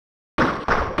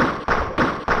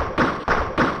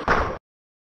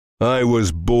I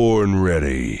was born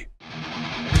ready.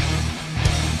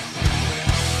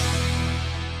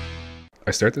 I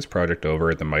start this project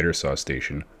over at the miter saw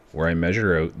station, where I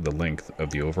measure out the length of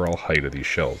the overall height of these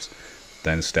shelves.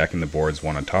 Then, stacking the boards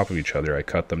one on top of each other, I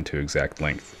cut them to exact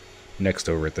length. Next,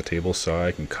 over at the table saw,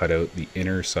 I can cut out the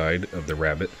inner side of the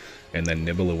rabbet and then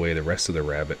nibble away the rest of the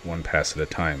rabbet one pass at a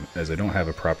time, as I don't have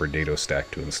a proper dado stack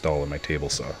to install in my table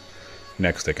saw.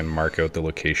 Next, I can mark out the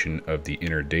location of the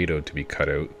inner dado to be cut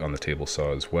out on the table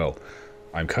saw as well.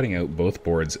 I'm cutting out both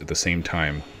boards at the same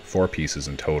time, 4 pieces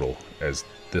in total, as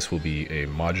this will be a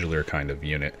modular kind of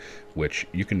unit, which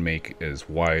you can make as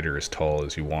wide or as tall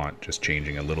as you want, just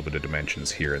changing a little bit of dimensions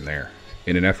here and there.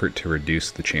 In an effort to reduce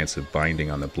the chance of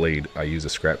binding on the blade, I use a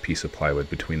scrap piece of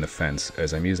plywood between the fence,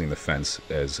 as I'm using the fence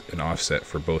as an offset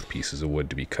for both pieces of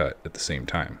wood to be cut at the same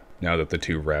time. Now that the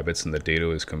 2 rabbets and the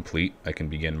dado is complete, I can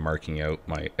begin marking out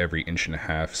my every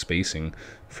 1.5 inch spacing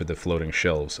for the floating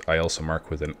shelves. I also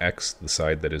mark with an X the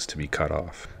side that is to be cut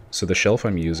off. So the shelf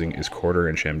I'm using is 1/4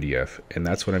 inch MDF, and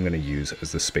that's what I'm going to use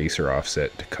as the spacer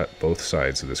offset to cut both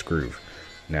sides of this groove.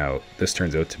 Now, this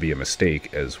turns out to be a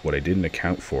mistake, as what I didn't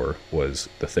account for was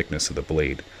the thickness of the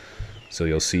blade. So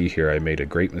you'll see here I made a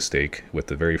great mistake with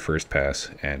the very first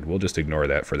pass, and we'll just ignore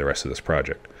that for the rest of this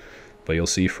project. But you'll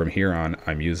see from here on,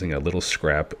 I'm using a little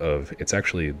scrap of, it's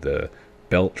actually the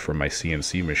belt from my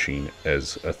CNC machine,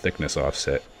 as a thickness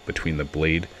offset between the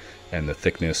blade and the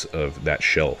thickness of that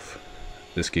shelf.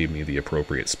 This gave me the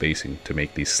appropriate spacing to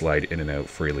make these slide in and out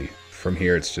freely. From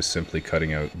here, it's just simply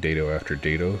cutting out dado after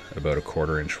dado, about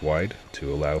 1/4 inch wide,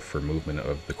 to allow for movement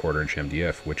of the 1/4 inch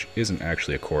MDF, which isn't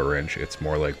actually a 1/4 inch, it's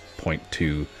more like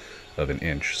 0.2 of an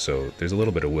inch, so there's a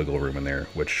little bit of wiggle room in there,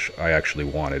 which I actually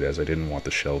wanted, as I didn't want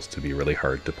the shelves to be really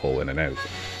hard to pull in and out.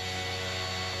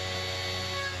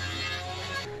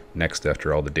 Next,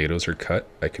 after all the dados are cut,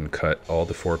 I can cut all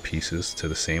the 4 pieces to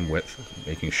the same width,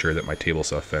 making sure that my table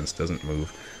saw fence doesn't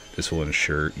move. This will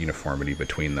ensure uniformity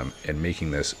between them and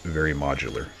making this very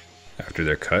modular. After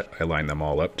they're cut, I line them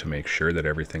all up to make sure that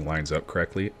everything lines up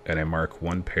correctly, and I mark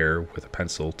 1 pair with a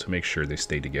pencil to make sure they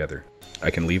stay together. I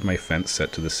can leave my fence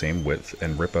set to the same width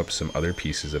and rip up some other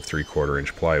pieces of 3/4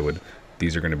 inch plywood.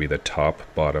 These are going to be the top,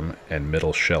 bottom, and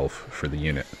middle shelf for the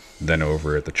unit. Then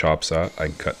over at the chop saw, I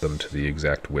can cut them to the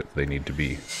exact width they need to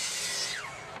be.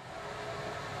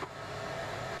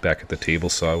 Back at the table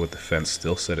saw, with the fence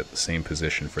still set at the same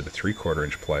position for the 3/4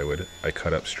 inch plywood, I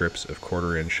cut up strips of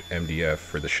 1/4 inch MDF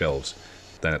for the shelves.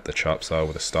 Then at the chop saw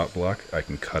with a stop block, I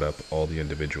can cut up all the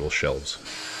individual shelves.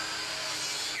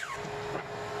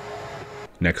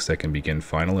 Next, I can begin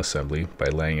final assembly by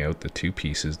laying out the 2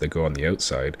 pieces that go on the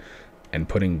outside and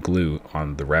putting glue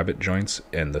on the rabbet joints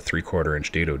and the 3/4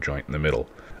 inch dado joint in the middle.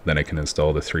 Then I can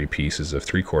install the 3 pieces of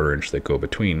 3/4 inch that go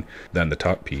between, then the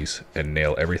top piece, and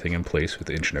nail everything in place with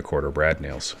 1.25 inch brad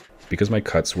nails. Because my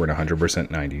cuts weren't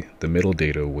 100% 90, the middle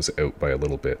dado was out by a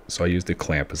little bit, so I used a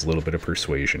clamp as a little bit of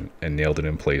persuasion and nailed it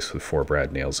in place with 4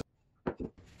 brad nails.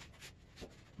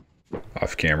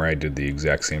 Off camera, I did the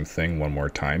exact same thing one more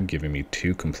time, giving me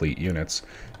 2 complete units,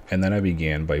 and then I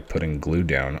began by putting glue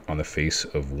down on the face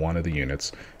of one of the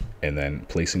units and then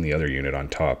placing the other unit on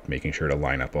top, making sure to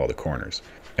line up all the corners,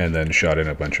 and then shot in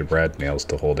a bunch of brad nails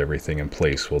to hold everything in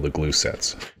place while the glue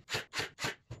sets.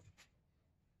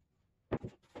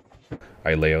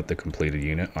 I lay out the completed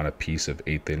unit on a piece of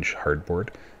 1/8 inch hardboard.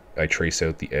 I trace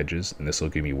out the edges, and this will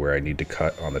give me where I need to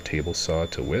cut on the table saw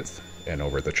to width and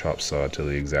over the chop saw to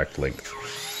the exact length.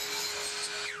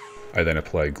 I then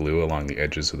apply glue along the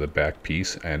edges of the back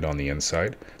piece and on the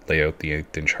inside, lay out the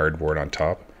 1/8 inch hardboard on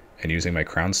top, and using my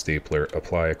crown stapler,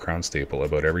 apply a crown staple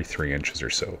about every 3 inches or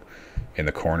so. In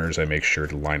the corners, I make sure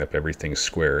to line up everything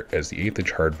square, as the 1/8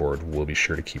 inch hardboard will be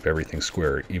sure to keep everything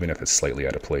square, even if it's slightly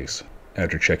out of place.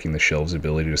 After checking the shelf's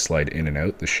ability to slide in and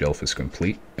out, the shelf is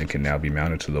complete and can now be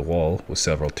mounted to the wall with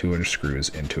several 2-inch screws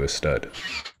into a stud.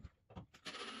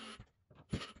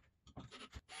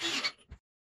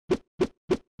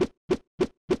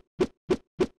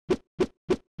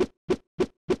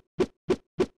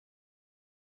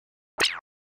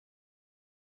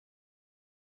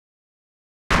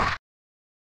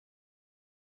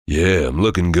 Yeah, I'm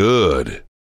looking good.